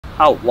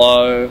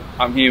Hello,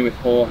 I'm here with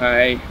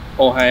Jorge.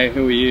 Jorge,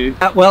 who are you?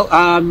 Well,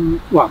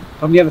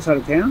 from the other side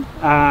of town,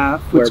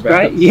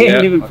 Footscray. Yeah,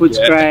 live in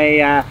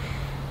Footscray.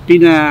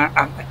 Been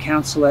a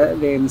councillor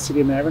there in the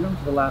city of Maribyrnong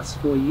for the last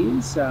 4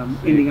 years,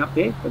 ending up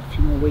there, but a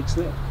few more weeks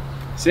there.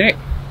 Sick,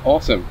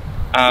 awesome.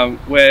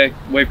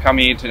 We've come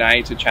here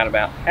today to chat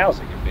about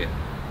housing a bit.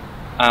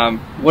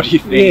 What do you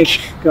think?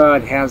 Yeah,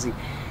 God, housing.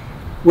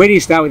 Where do you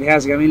start with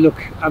housing?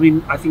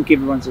 I think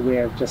everyone's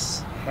aware of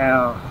just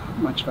how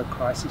much of a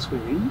crisis we're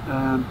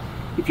in.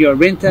 If you're a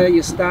renter,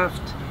 you're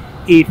stuffed.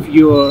 If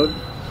you're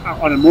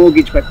on a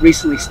mortgage but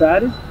recently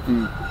started,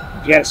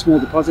 if you had a small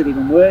deposit,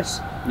 even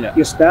worse,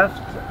 you're stuffed.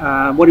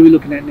 What are we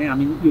looking at now? I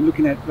mean, you're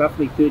looking at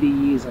roughly 30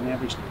 years on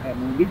average to pay a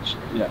mortgage.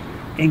 Yeah.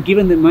 And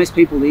given that most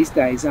people these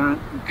days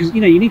aren't, because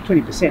you need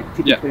 20%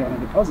 typically on a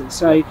deposit.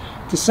 So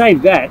to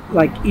save that,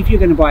 like if you're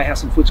going to buy a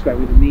house in Footscray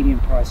where the median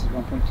price is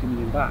 $1.2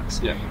 million,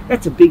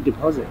 that's a big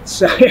deposit.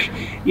 So,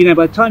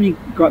 by the time you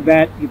got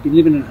that, you've been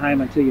living at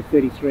home until you're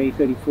 33,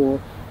 34,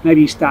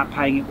 maybe you start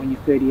paying it when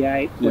you're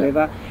 38,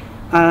 whatever.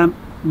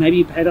 Maybe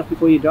you pay it off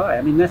before you die.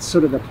 I mean, that's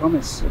sort of the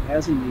promise of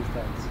housing these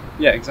days.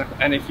 Yeah, exactly.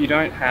 And if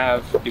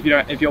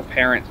your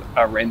parents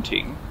are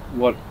renting,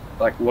 what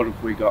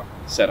have we got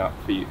set up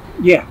for you?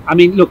 Yeah, I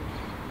mean, look,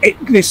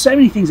 there's so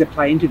many things that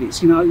play into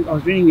this. I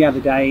was reading the other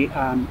day,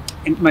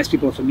 and most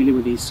people are familiar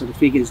with these sort of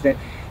figures, that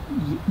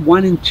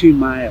 1 in 2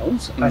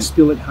 males are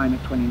still at home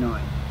at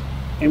 29,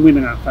 and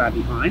women aren't far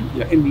behind.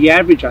 Yeah. And the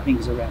average, I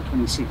think, is around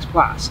 26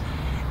 plus.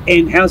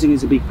 And housing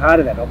is a big part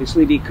of that,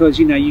 obviously, because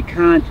you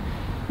can't.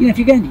 If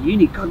you're going to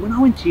uni, God, when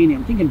I went to uni,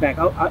 I'm thinking back.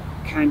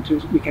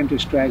 We came to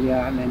Australia.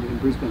 I landed in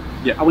Brisbane.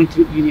 Yeah. I went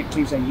to uni at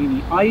Queensland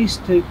Uni. I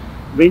used to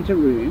rent a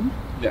room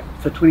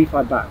for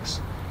 $25.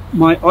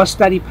 My Oz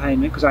study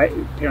payment, because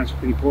parents were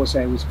pretty poor,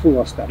 so it was full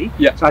Oz study.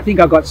 Yeah. So I think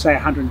I got, say,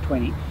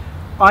 120.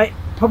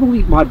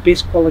 Probably my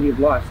best quality of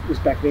life was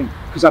back then,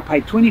 because I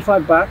paid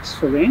 $25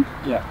 for rent.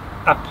 Yeah.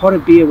 A pot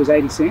of beer was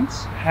 80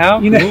 cents. How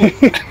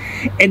cool.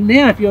 And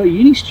now, if you're a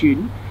uni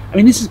student, I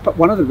mean, this is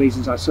one of the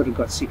reasons I sort of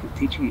got sick of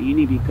teaching at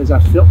uni, because I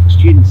felt for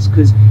students,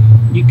 because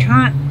you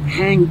can't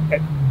hang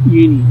at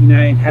uni,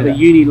 and have a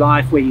uni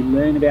life where you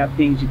learn about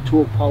things, you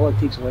talk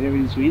politics or whatever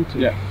it is you're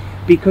into,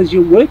 because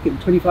you're working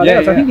 25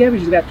 hours. I think the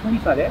average is about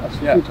 25 hours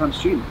for a full-time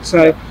student.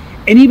 So,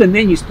 and even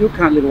then, you still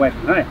can't live away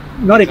from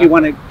home. Not if you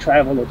want to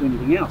travel or do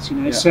anything else,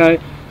 So,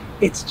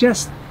 it's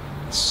just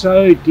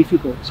so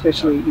difficult,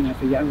 especially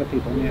for younger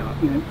people now.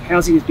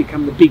 Housing has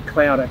become the big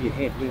cloud over your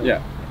head,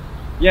 really.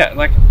 Yeah,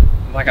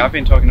 like I've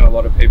been talking to a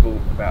lot of people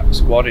about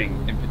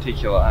squatting in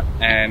particular,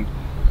 and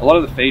a lot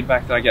of the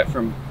feedback that I get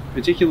from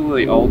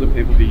particularly older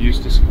people who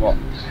used to squat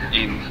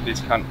in this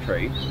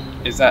country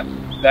is that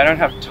they don't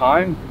have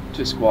time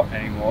to squat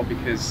anymore,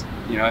 because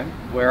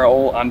we're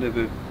all under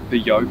the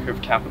yoke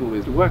of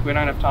capitalism. Work, we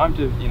don't have time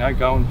to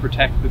go and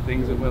protect the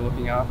things that we're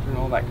looking after and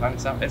all that kind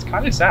of stuff. It's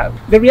kind of sad.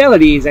 The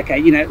reality is,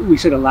 we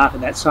sort of laugh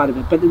at that side of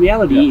it, but the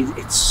reality is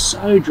it's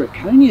so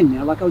draconian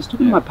now. Like I was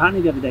talking to my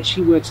partner the other day.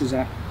 She works as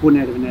a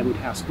coordinator of a neighbourhood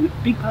house, and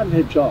a big part of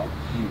her job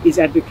is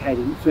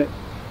advocating for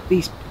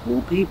these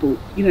poor people,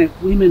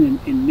 women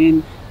and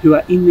men who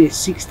are in their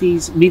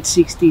 60s,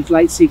 mid-60s,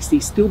 late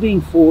 60s, still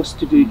being forced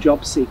to do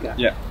job seeker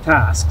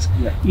tasks.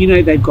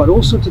 They've got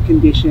all sorts of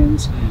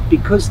conditions,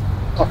 because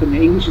often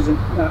their English isn't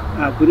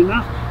good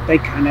enough. They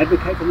can't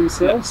advocate for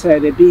themselves, so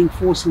they're being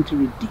forced into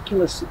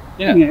ridiculous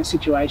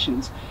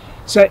situations.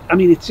 So, I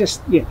mean, it's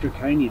just,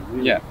 draconian,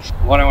 really. Yeah.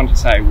 What I wanted to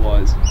say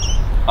was,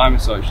 I'm a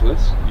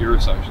socialist, you're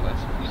a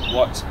socialist.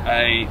 What's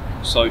a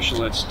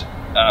socialist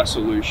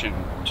solution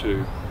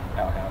to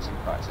our housing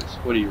crisis?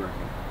 What do you reckon?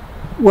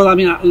 Well, I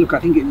mean, look, I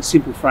think in a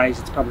simple phrase,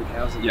 it's public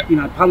housing.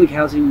 Yeah. Public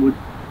housing would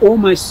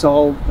almost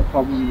solve the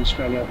problem in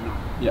Australia overnight.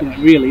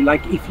 Yeah. Really,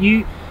 like if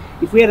we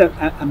had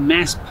a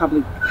mass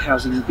public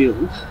housing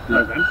build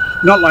program,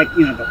 not like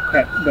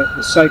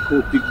the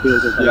so-called big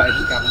build of the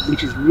Labor government,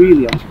 which is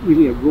really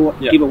a raw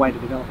giveaway to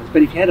developers.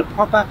 But if you had a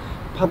proper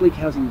public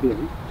housing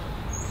build,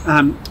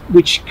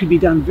 which could be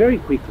done very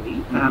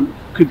quickly,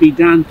 could be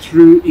done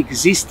through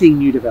existing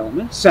new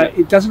developments, so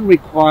it doesn't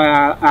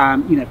require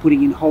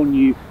putting in whole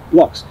new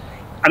blocks.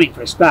 I mean,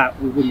 for a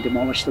start, we wouldn't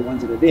demolish the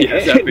ones that are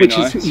there, which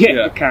is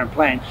the current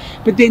plan.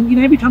 But then,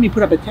 every time you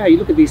put up a tower, you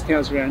look at these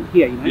towers around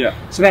here,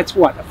 so that's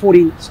what, a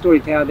 14-storey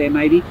tower there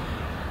maybe.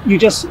 You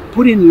just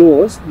put in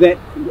laws that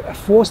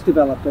force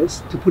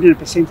developers to put in a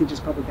percentage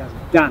as public housing.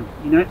 Done,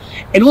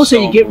 And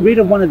also you get rid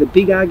of one of the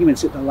big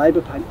arguments at the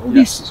Labor Party. All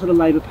these sort of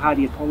Labor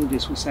Party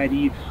apologists will say to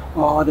you,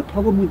 the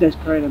problem with those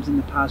programs in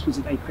the past was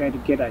that they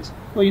created ghettos.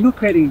 Well, you're not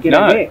creating a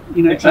ghetto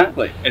there.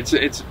 Exactly.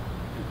 It's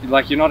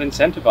like, you're not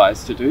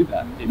incentivized to do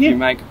that. If you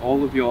make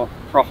all of your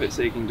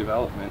profit-seeking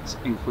developments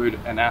include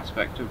an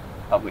aspect of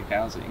public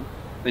housing,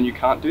 then you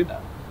can't do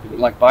that.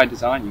 Like, by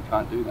design, you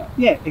can't do that.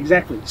 Yeah,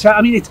 exactly. So,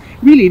 I mean,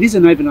 it is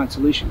an overnight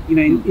solution.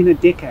 In a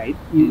decade,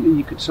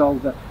 you could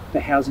solve the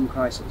housing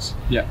crisis.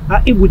 Yeah.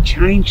 It would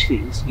change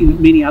things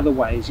in many other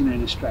ways,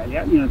 in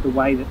Australia. The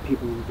way that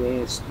people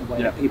invest, the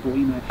way that people,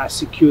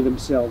 secure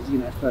themselves,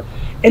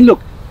 and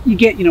look, you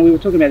get, we were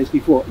talking about this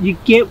before, you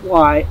get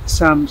why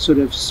some sort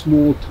of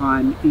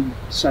small-time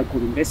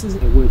so-called investors,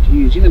 the word to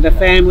use, the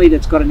family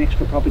that's got an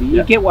extra property,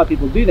 you get why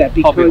people do that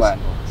because... Hobby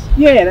landlords.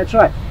 Yeah, that's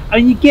right. I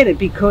mean, you get it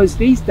because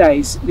these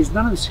days there's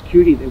none of the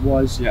security there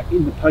was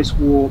in the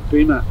post-war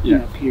boomer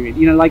period.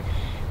 Like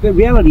the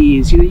reality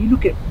is, you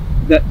look at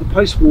the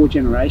post-war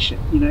generation,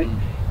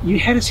 you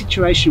had a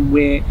situation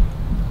where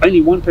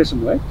only one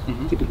person worked,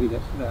 typically the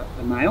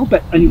male,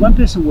 but only one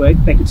person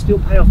worked. They could still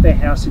pay off their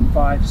house in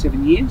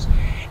 5-7 years,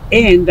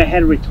 and they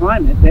had a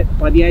retirement that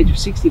by the age of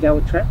 60 they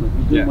were travelling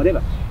and doing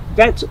whatever.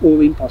 That's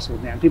all impossible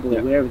now. People are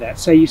aware of that,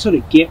 so you sort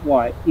of get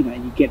why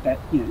you get that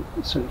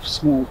sort of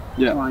small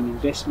time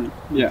investment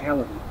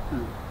mentality.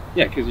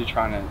 Yeah, because you're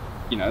trying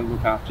to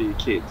look after your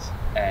kids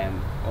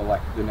or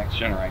like the next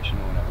generation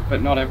or whatever.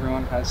 But not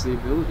everyone has the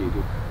ability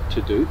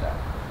to do that,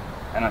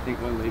 and I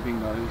think we're leaving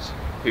those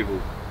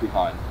people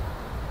behind.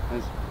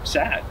 It's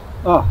sad.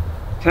 Oh,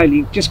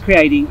 totally. Just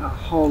creating a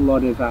whole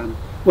lot of, a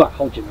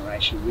whole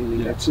generation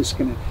really that's just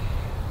going to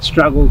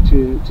struggle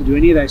to do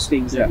any of those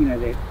things that,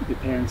 their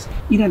parents...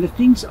 the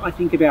things I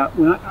think about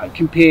when I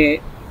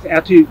compare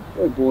our two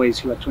boys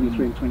who are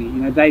 23 and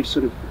 20, they've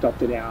sort of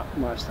adopted our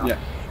lifestyle. Yeah.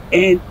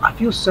 And I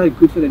feel so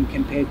good for them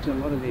compared to a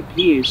lot of their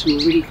peers who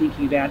are really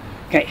thinking about,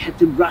 okay, I had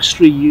to rush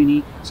through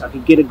uni so I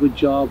could get a good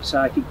job, so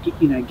I could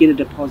get a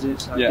deposit,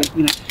 so I could,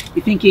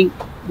 you're thinking,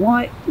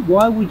 why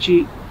would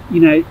you,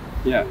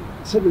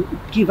 sort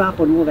of give up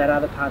on all that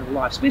other part of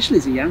life, especially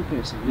as a young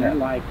person,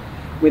 like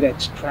whether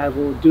it's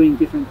travel, doing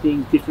different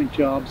things, different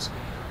jobs,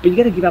 but you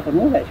got to give up on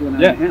all that if you want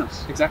to own a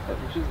house. Exactly.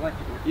 Which is like,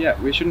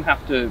 we shouldn't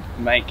have to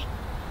make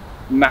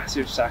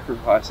massive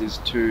sacrifices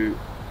to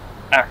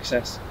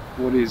access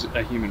what is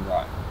a human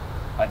right.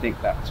 I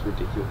think that's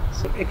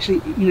ridiculous.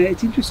 Actually,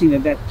 it's interesting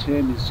that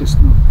term is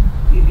just not,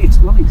 it's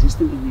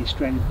non-existent in the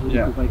Australian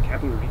political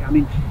vocabulary. I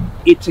mean,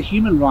 it's a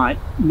human right,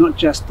 not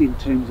just in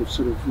terms of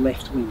sort of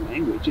left-wing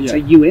language. It's a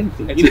UN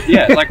thing.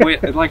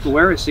 Like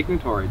we're a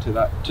signatory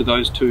to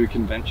those two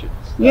conventions.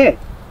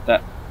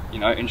 That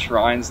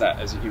enshrines that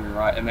as a human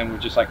right, and then we're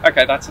just like,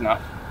 okay, that's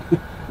enough.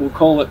 We'll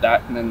call it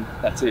that, and then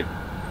that's it.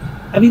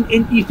 I mean,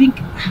 and you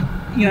think,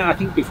 I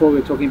think before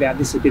we were talking about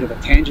this, a bit of a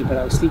tangent, but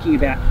I was thinking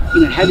about,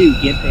 how do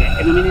you get there?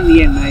 And I mean, in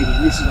the end, maybe,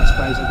 and this is, I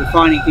suppose, a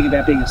defining thing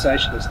about being a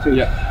socialist too.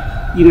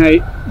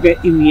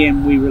 That in the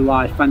end we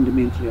rely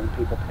fundamentally on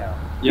people power.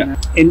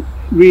 And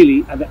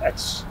really,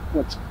 that's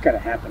what's going to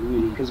happen,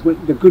 really, because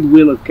the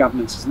goodwill of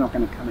governments is not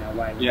going to come our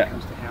way when it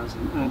comes to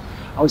housing.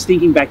 I was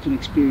thinking back to an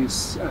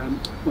experience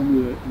when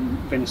we were in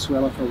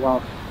Venezuela for a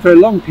while. For a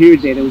long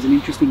period there was an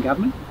interesting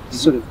government.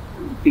 Sort of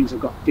things have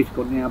got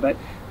difficult now, but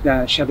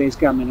the Chavez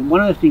government. And one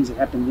of the things that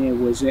happened there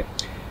was that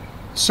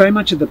so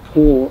much of the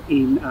poor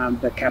in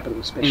the capital,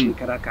 especially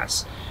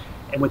Caracas,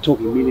 and we're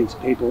talking millions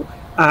of people,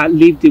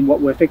 lived in what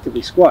were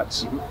effectively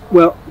squats.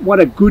 Well, what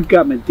a good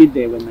government did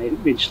there when they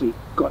eventually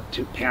got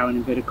to power, in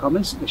inverted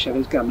commas, the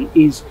Chavez government,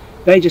 is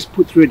they just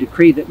put through a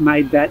decree that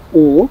made that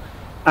all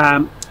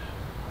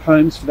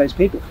homes for those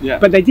people.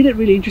 But they did it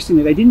really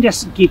interestingly. They didn't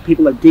just give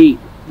people a deed,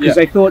 because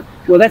they thought,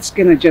 well, that's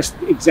going to just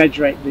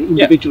exaggerate the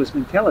individualist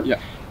mentality.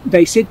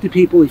 They said to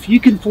people, if you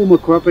can form a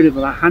cooperative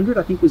of 100,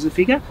 I think was the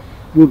figure,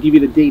 we'll give you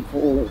the deed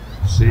for all of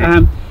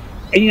them.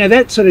 And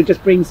that sort of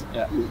just brings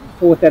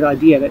forth that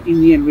idea that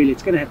in the end, really,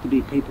 it's going to have to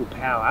be people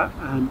power.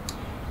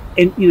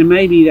 And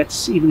maybe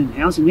that's even in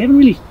housing. We haven't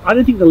really, I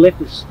don't think the left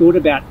has thought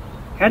about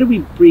how do we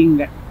bring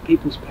that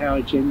people's power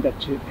agenda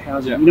to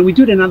housing. We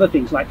do it in other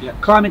things like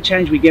climate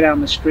change. We get out on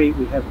the street,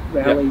 we have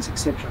rallies,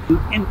 etc.,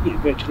 and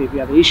virtually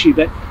every other issue.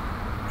 But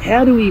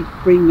how do we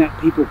bring that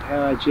people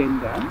power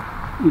agenda,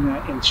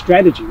 and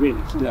strategy, really,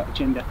 it's not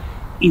agenda,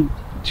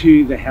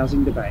 into the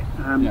housing debate?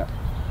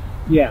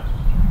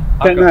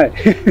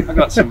 I've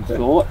got some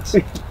thoughts.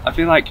 I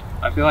feel like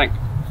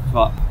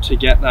to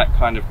get that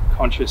kind of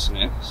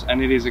consciousness,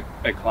 and it is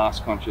a class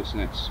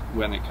consciousness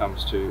when it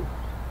comes to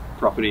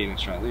property in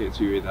Australia. It's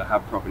you either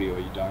have property or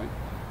you don't,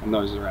 and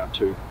those are our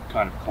two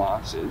kind of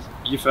classes.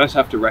 You first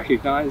have to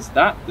recognise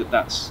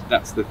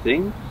that's the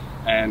thing,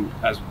 and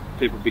as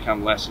people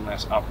become less and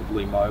less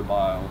upwardly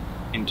mobile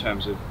in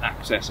terms of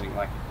accessing,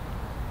 like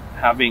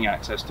having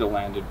access to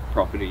landed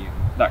property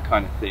and that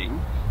kind of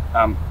thing,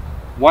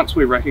 once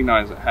we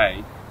recognise that,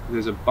 hey,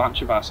 there's a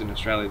bunch of us in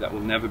Australia that will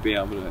never be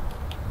able to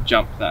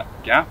jump that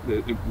gap,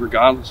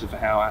 regardless of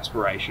how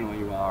aspirational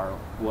you are or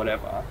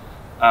whatever,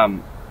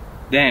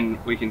 then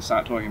we can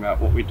start talking about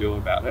what we do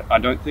about it. I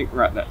don't think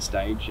we're at that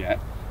stage yet,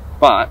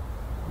 but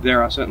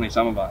there are certainly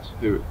some of us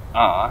who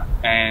are,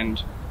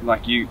 and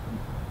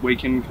we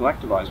can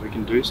collectivise, we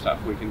can do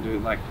stuff, we can do,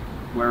 like,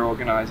 we're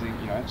organising,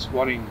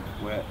 squatting,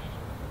 where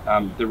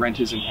the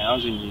Renters and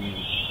Housing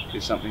Union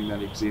is something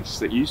that exists,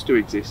 that used to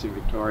exist in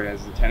Victoria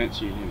as the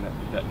Tenants Union,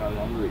 that no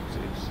longer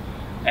exists.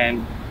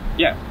 And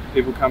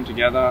people come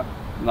together,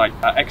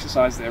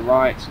 exercise their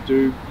rights,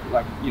 do,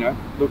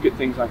 look at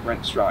things like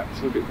rent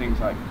strikes, look at things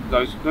like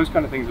those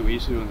kind of things that we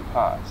used to do in the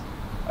past.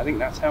 I think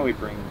that's how we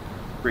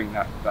bring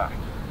that back.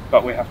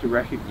 But we have to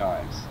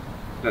recognise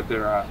that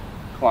there are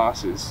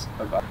classes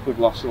of us who've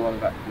lost a lot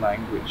of that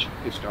language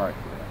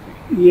historically, I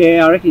think.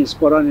 Yeah, I reckon you're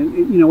spot on.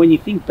 And you know, when you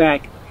think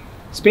back,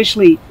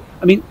 especially,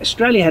 I mean,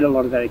 Australia had a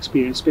lot of that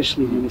experience,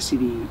 especially in the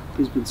city,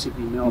 Brisbane,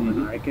 Sydney,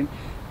 Melbourne, I reckon,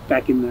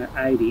 back in the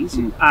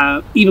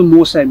 80s. Even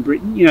more so in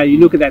Britain. You know, you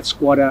look at that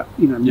squatter,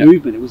 you know,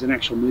 movement. It was an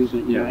actual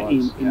movement, you know,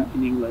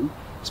 in England,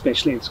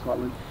 especially in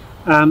Scotland.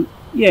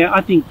 Yeah,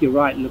 I think you're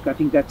right. Look, I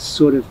think that's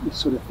sort of the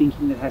sort of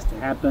thinking that has to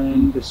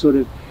happen. The sort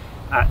of,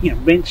 you know,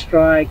 rent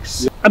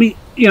strikes. I mean,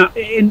 you know,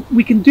 and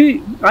we can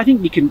do. I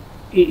think you can,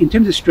 in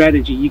terms of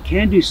strategy, you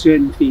can do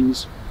certain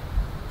things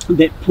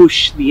that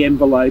push the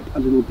envelope a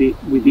little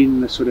bit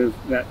within the sort of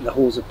the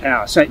halls of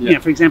power. So, you know,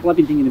 for example, I've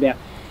been thinking about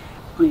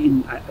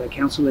at the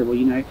council level.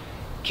 You know,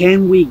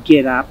 can we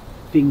get up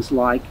things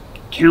like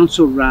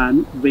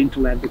council-run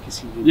rental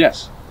advocacy units?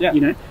 Yes. Yeah.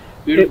 You know.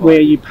 Where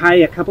you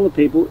pay a couple of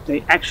people,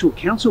 the actual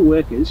council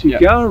workers who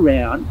go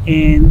around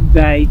and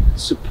they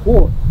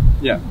support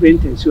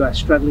renters who are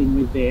struggling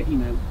with their, you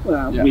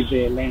know, with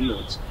their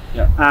landlords.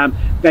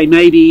 They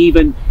maybe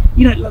even,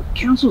 you know, look,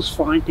 councils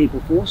fine people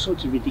for all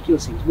sorts of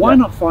ridiculous things. Why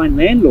not fine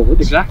landlords?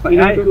 Exactly.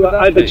 You know, who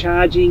are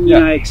overcharging, you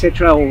know,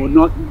 etc., or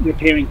not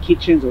repairing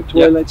kitchens or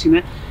toilets, you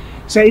know.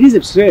 So it is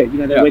absurd, you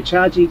know, that we're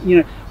charging, you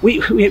know,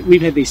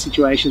 we've had these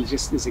situations,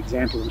 just this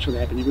example, I'm sure they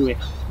happen everywhere,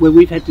 where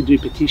we've had to do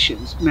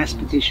petitions, mass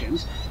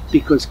petitions,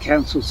 because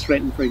councils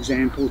threaten, for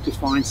example, to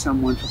fine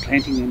someone for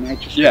planting their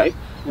magistrate,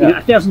 you know,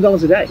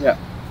 $1,000 a day.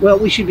 Well,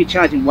 we should be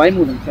charging way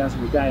more than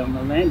 $1,000 a day on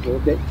the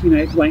landlord that, you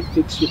know, won't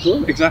fix your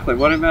toilet. Exactly.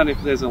 What about if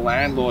there's a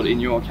landlord in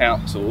your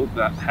council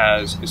that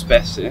has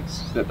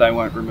asbestos that they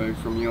won't remove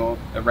from your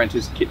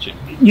renter's kitchen?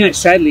 You know,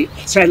 sadly,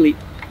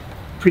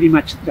 pretty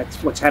much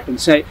that's what's happened.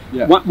 So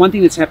one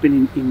thing that's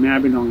happened in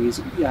Maribyrnong is,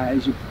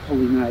 as you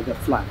probably know, the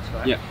floods,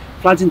 right?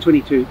 Floods in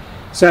 22.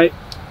 So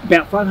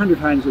about 500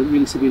 homes were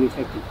really severely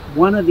affected.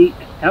 One of the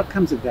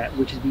outcomes of that,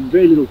 which has been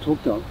very little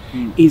talked of,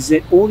 is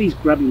that all these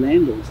grubby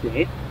landlords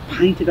there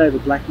painted over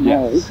black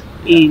mould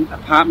in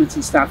apartments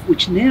and stuff,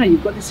 which now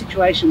you've got this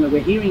situation where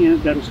we're hearing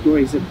anecdotal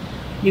stories of,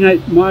 you know,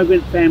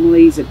 migrant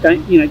families that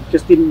don't, you know,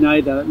 just didn't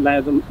know the lay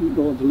of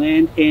the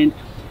land and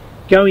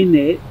go in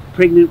there,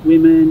 pregnant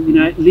women, you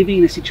know, living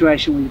in a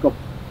situation where you've got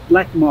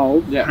black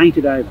mould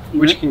painted over,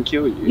 which can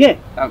kill you. Yeah,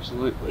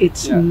 absolutely.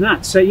 It's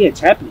nuts. So yeah, it's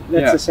happening.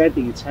 That's the sad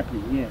thing. It's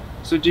happening. Yeah.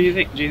 So do you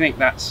think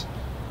that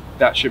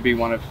should be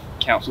one of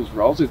council's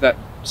roles? Is that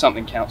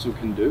something council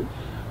can do?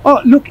 Oh,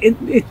 look,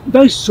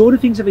 those sort of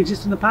things have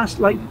existed in the past.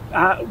 Like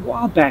a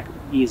while back,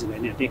 years ago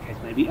now, decades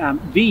maybe,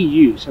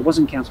 VU, so it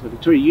wasn't council, but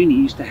Victorian Uni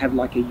used to have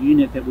like a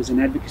unit that was an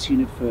advocacy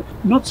unit for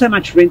not so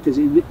much renters.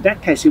 In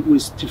that case, it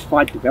was to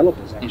fight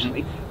developers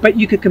actually. But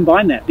you could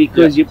combine that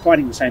because you're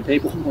fighting the same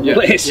people more or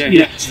less.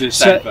 It's the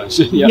same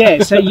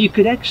person. So you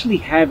could actually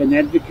have an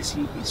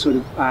advocacy sort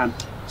of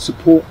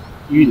support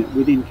unit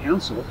within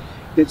council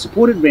that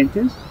supported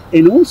renters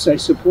and also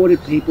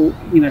supported people,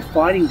 you know,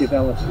 fighting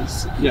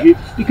developers.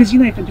 Because, you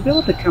know, if a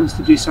developer comes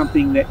to do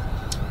something that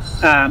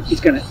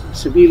is going to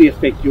severely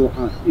affect your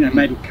home, you know,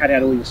 maybe cut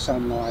out all your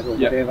sunlight or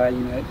whatever, you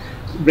know,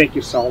 wreck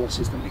your solar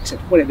system,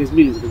 etc. Whatever, there's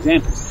millions of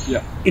examples.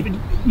 If it,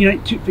 you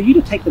know, for you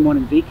to take them on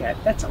in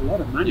VCAT, that's a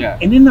lot of money.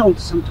 And then they'll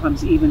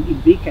sometimes even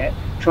in VCAT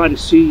try to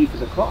sue you for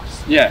the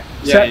costs.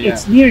 So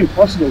it's near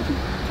impossible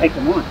to take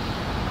them on.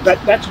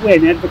 But that's where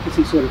an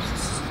advocacy sort of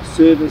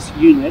service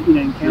unit, you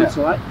know, in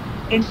council,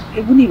 and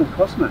it wouldn't even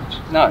cost much.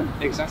 No,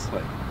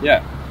 exactly.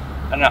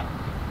 And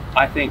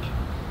I think,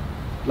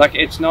 like,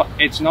 it's not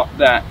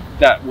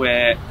that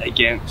we're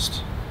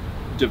against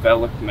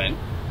development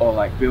or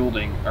like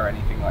building or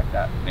anything like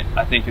that.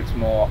 I think it's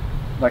more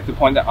like the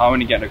point that I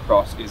want to get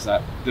across is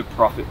that the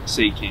profit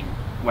seeking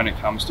when it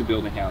comes to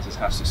building houses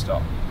has to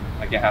stop.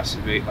 Like, it has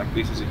to be like,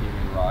 this is a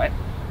human right.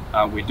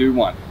 We do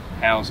want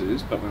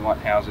houses, but we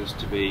want houses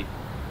to be,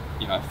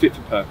 you know, fit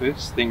for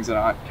purpose, things that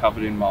aren't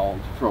covered in mold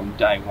from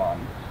day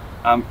one.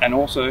 And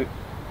also,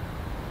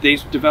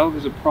 these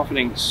developers are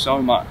profiting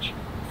so much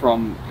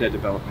from their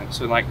development.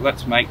 So, like,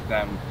 let's make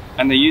them,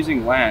 and they're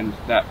using land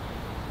that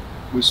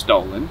was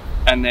stolen,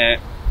 and they're,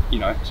 you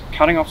know,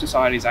 cutting off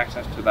society's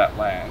access to that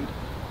land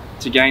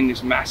to gain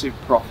this massive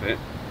profit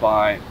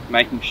by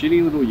making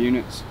shitty little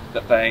units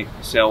that they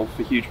sell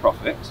for huge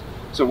profits.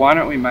 So why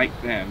don't we make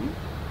them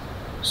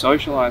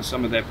socialise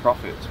some of their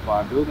profits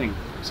by building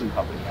some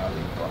public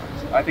housing for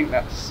us? I think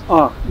that's...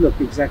 Oh, look,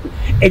 exactly.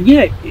 And you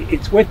know,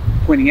 it's worth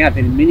pointing out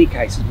that in many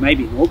cases,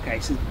 maybe in all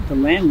cases, the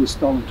land was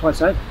stolen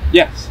twice over.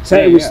 So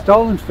it was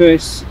stolen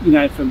first, you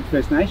know, from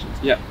First Nations.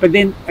 But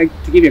then,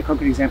 to give you a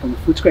concrete example, in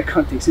the Footscray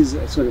context, is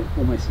a sort of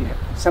almost, you know,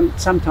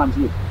 sometimes,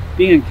 look,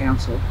 being in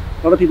council,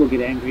 a lot of people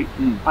get angry.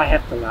 I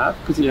have to laugh,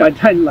 because if I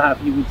don't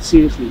laugh, you would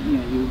seriously, you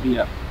know, you would be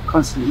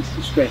constantly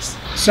stressed.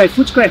 So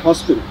Footscray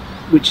Hospital,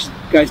 which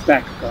goes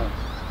back a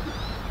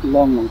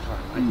long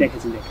time, like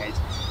decades and decades.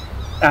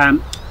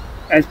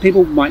 As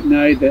people might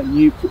know, the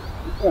new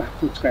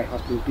Footscray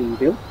Hospital is being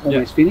built,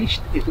 almost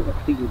finished. I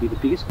think it will be the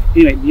biggest.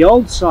 Anyway, the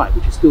old site,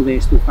 which is still there,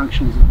 still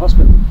functions as a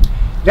hospital,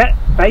 that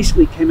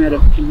basically came out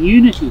of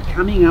community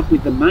coming up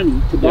with the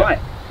money to buy it.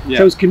 Yeah.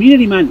 So it's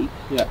community money.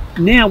 Yeah.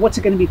 Now, what's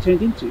it going to be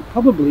turned into?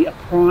 Probably a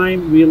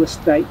prime real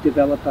estate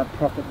developer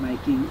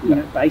profit-making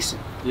basin.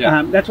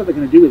 Yeah. That's what they're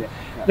going to do with it.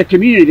 Yeah. The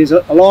community, there's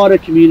a lot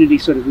of community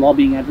sort of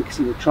lobbying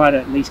advocacy to try to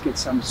at least get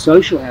some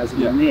social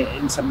housing in there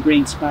and some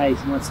green space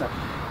and all that stuff.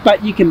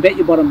 But you can bet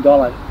your bottom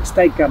dollar the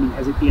state government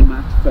has it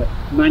earmarked for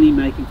money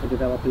making for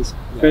developers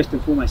first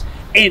and foremost.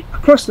 And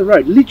across the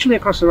road, literally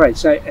across the road,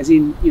 so as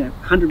in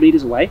 100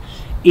 metres away,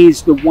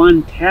 is the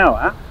one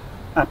tower,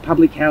 a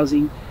public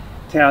housing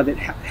tower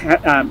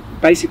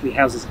that basically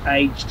houses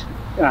aged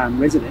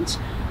residents.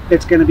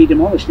 That's going to be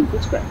demolished in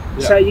Footscray.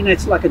 Yeah. So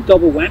it's like a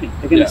double whammy.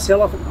 They're going to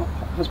sell off a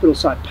hospital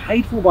site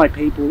paid for by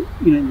people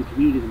in the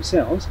community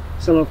themselves,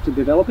 sell it off to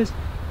developers,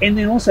 and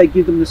then also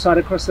give them the site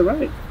across the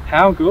road.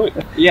 How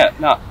good? Yeah,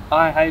 no,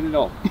 I hate it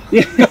all.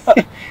 Yeah,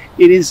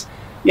 it is.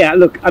 Yeah,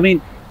 look, I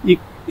mean, it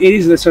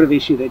is the sort of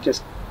issue that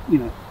just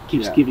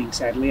keeps giving.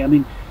 Sadly, I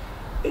mean,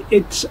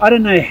 I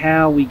don't know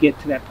how we get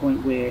to that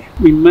point where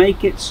we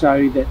make it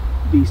so that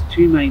these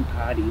two main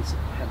parties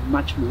have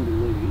much more to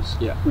lose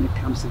when it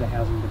comes to the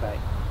housing debate.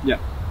 Yeah,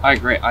 I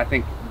agree. I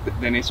think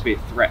there needs to be a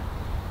threat,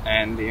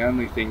 and the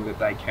only thing that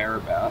they care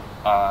about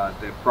are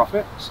their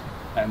profits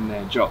and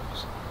their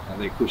jobs,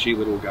 their cushy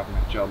little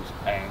government jobs,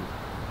 and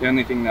the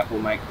only thing that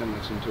will make them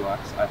listen to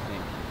us, I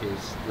think,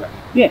 is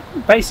threatening. Yeah,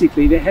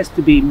 basically there has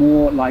to be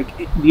more like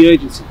the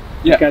urgency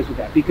that goes with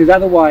that, because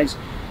otherwise,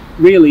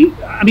 really,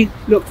 I mean,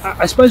 look,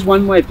 I suppose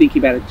one way of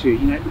thinking about it too,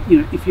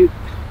 if you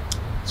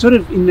sort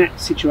of in that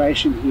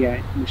situation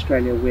here in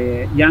Australia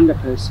where younger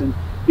person,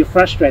 you're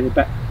frustrated,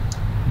 but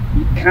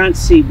you can't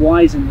see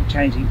why isn't it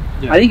changing.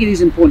 I think it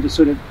is important to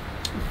sort of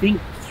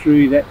think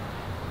through that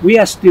we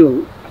are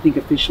still, I think,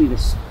 officially the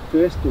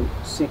first or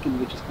second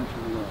richest country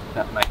in the world.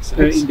 That makes sense.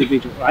 Per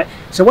individual, right?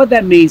 So what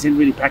that means in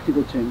really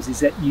practical terms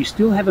is that you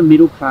still have a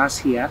middle class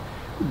here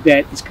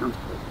that is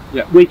comfortable.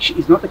 Which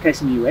is not the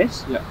case in the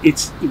US.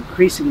 It's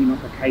increasingly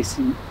not the case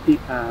in the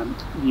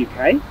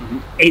UK.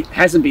 It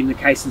hasn't been the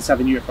case in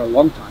Southern Europe for a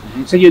long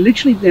time. So you're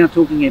literally now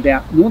talking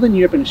about Northern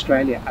Europe and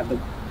Australia are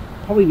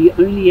probably the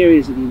only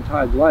areas of the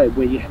entire globe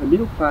where you have a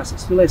middle class that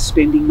still has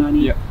spending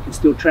money, can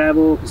still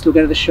travel, can still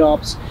go to the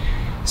shops.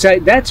 So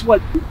that's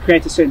what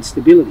creates a certain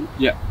stability.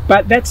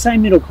 But that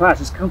same middle class,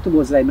 as comfortable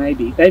as they may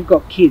be, they've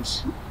got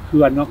kids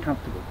who are not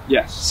comfortable.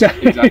 Yes, so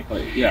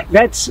exactly.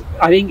 That's,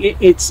 I think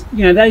it's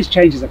those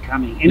changes are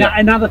coming,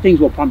 and other things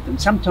will prompt them.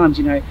 Sometimes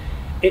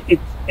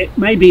it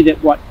may be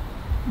that what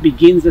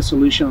begins the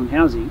solution on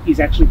housing is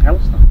actually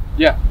Palestine.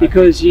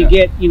 Because you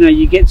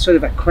get sort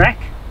of a crack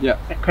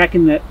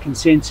in the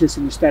consensus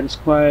and the status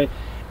quo,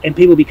 and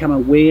people become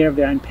aware of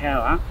their own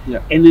power,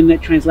 and then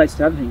that translates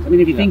to other things. I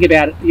mean, if you think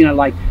about it,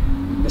 like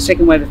the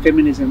second wave of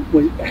feminism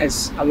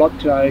has a lot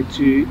to owe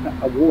to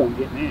a war in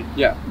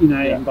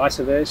Vietnam, and vice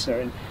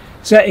versa. And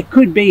so it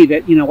could be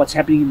that what's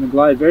happening in the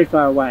globe very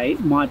far away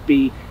might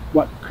be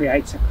what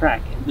creates a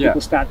crack, and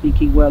people start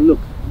thinking, well, look,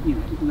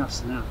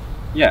 enough's enough.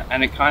 Yeah,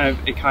 and it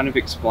kind of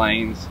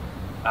explains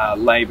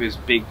Labor's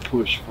big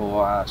push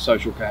for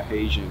social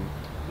cohesion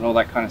and all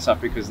that kind of stuff,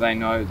 because they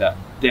know that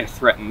they're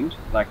threatened,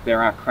 like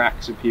there are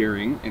cracks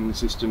appearing in the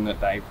system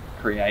that they've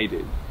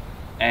created,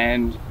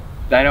 and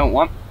they don't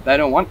want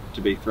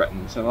to be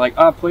threatened. So they're like,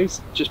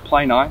 please just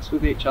play nice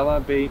with each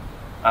other,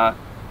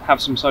 have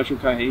some social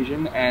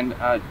cohesion, and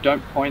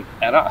don't point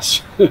at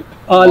us.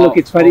 Look,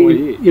 it's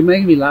funny, you're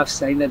making me laugh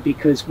saying that,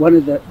 because one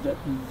of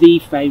the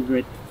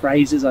favourite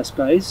phrases, I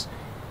suppose,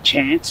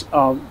 chants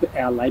of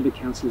our Labor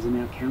councillors and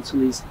our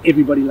council is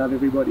everybody love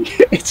everybody.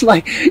 It's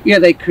like,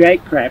 they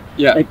create crap,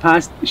 they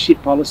pass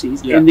shit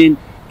policies, and then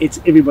it's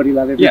everybody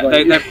love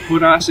everybody. They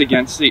put us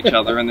against each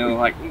other, and they're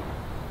like,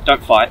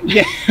 don't fight.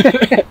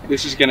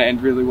 This is going to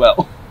end really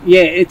well.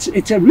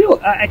 It's a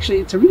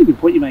really good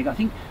point you make. I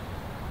think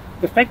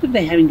the fact that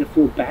they're having to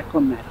fall back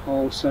on that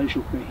whole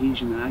social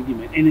cohesion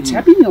argument, and it's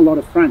happening in a lot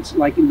of fronts,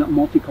 like in the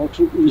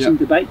multiculturalism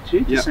debate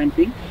too, the same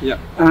thing,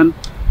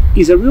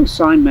 is a real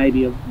sign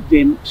maybe of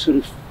them sort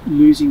of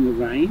losing the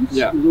reins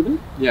a little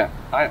bit.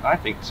 I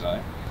think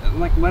so.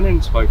 Like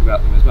Lenin spoke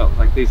about them as well.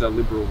 Like, these are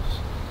liberals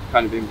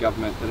kind of in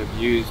government that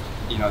have used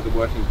the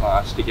working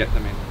class to get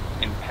them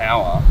in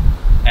power,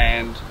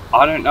 and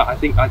I don't know, I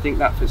think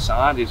that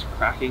facade is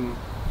cracking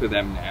for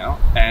them now,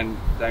 and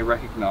they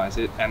recognise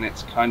it, and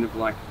it's kind of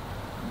like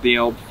the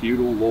old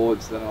feudal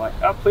lords that are like,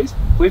 please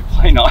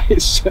play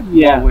nice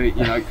while we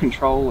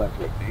control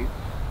everything.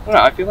 I don't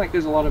know, I feel like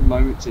there's a lot of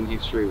moments in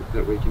history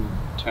that we can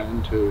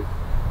turn to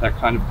that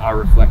kind of are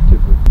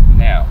reflective of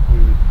now.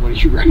 What do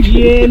you reckon?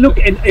 Yeah, look,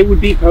 and it would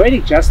be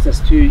poetic justice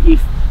too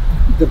if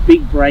the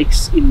big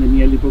breaks in the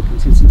neoliberal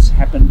consensus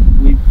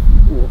happen with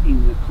or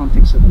in the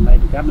context of the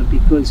Labor government,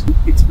 because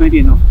it's maybe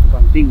an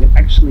oft-forgotten thing that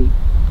actually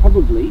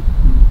probably,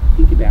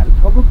 think about it,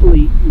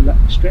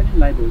 Australian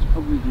Labor is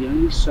probably the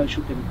only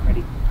social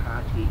democratic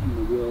party in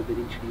the world that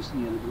introduced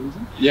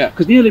neoliberalism.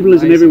 Because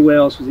neoliberalism everywhere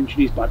else was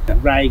introduced by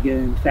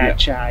Reagan,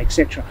 Thatcher,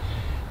 etc.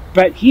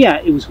 But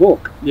here it was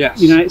Hawke.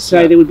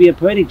 So there would be a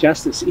poetic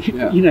justice if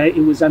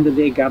it was under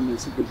their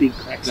governments that the big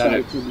cracks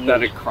started to emerge.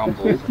 That it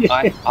crumbled.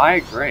 I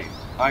agree.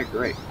 I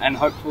agree, and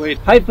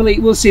hopefully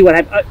we'll see what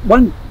happens.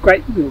 One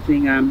great little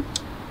thing,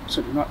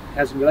 sort of not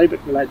as related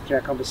but related to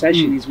our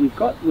conversation, is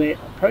we're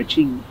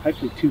approaching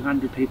hopefully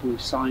 200 people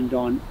who've signed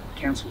on,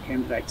 council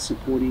candidates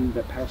supporting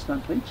the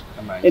Palestine pledge.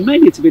 Amazing. And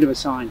maybe it's a bit of a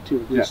sign too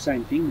of the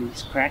same thing,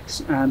 these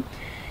cracks.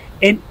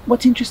 And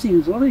what's interesting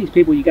is a lot of these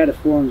people, you go to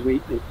forums where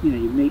you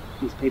meet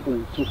these people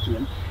and talk to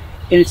them,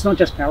 and it's not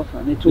just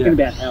Palestine. They're talking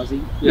about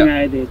housing. You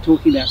know, they're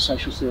talking about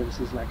social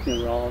services like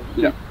their role.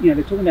 They're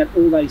talking about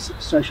all those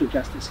social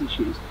justice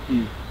issues.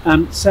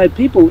 So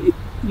people,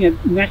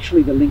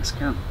 naturally the links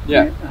come.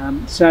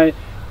 So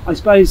I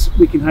suppose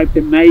we can hope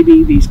that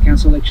maybe these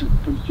council elections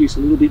produce a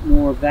little bit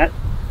more of that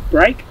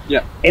break.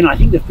 And I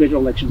think the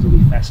federal elections will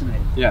be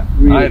fascinating.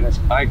 Really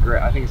fascinating. I agree.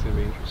 I think it's going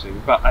to be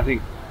interesting. But I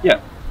think,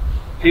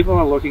 people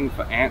are looking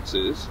for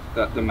answers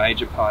that the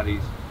major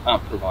parties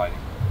aren't providing,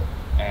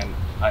 and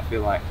I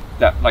feel like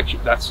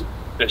that's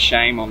a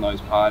shame on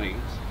those parties.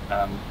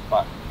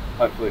 But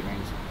hopefully it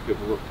means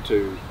people look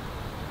to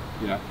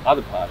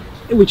other parties,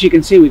 which you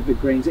can see with the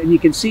Greens, and you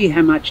can see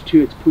how much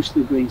too it's pushed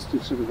the Greens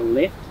to sort of the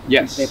left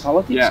in their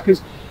politics,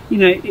 because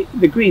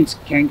the Greens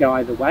can go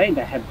either way, and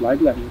they have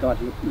globally. I mean, God,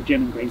 the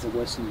German Greens are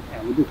worse than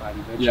our Liberal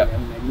Party virtually. I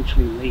mean, they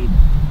literally lead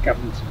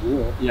governments of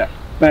war.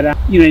 But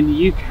in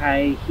the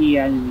UK,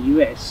 here, and in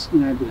the US,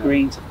 the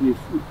Greens have moved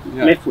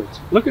leftwards.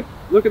 Look at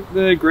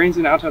the Greens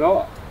in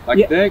Aotearoa.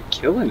 They're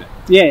killing it.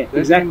 They're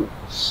exactly.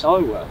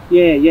 So well.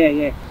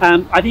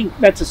 I think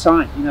that's a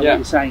sign. What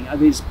you're saying.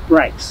 There's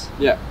breaks.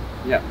 I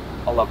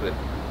love it.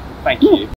 Thank you.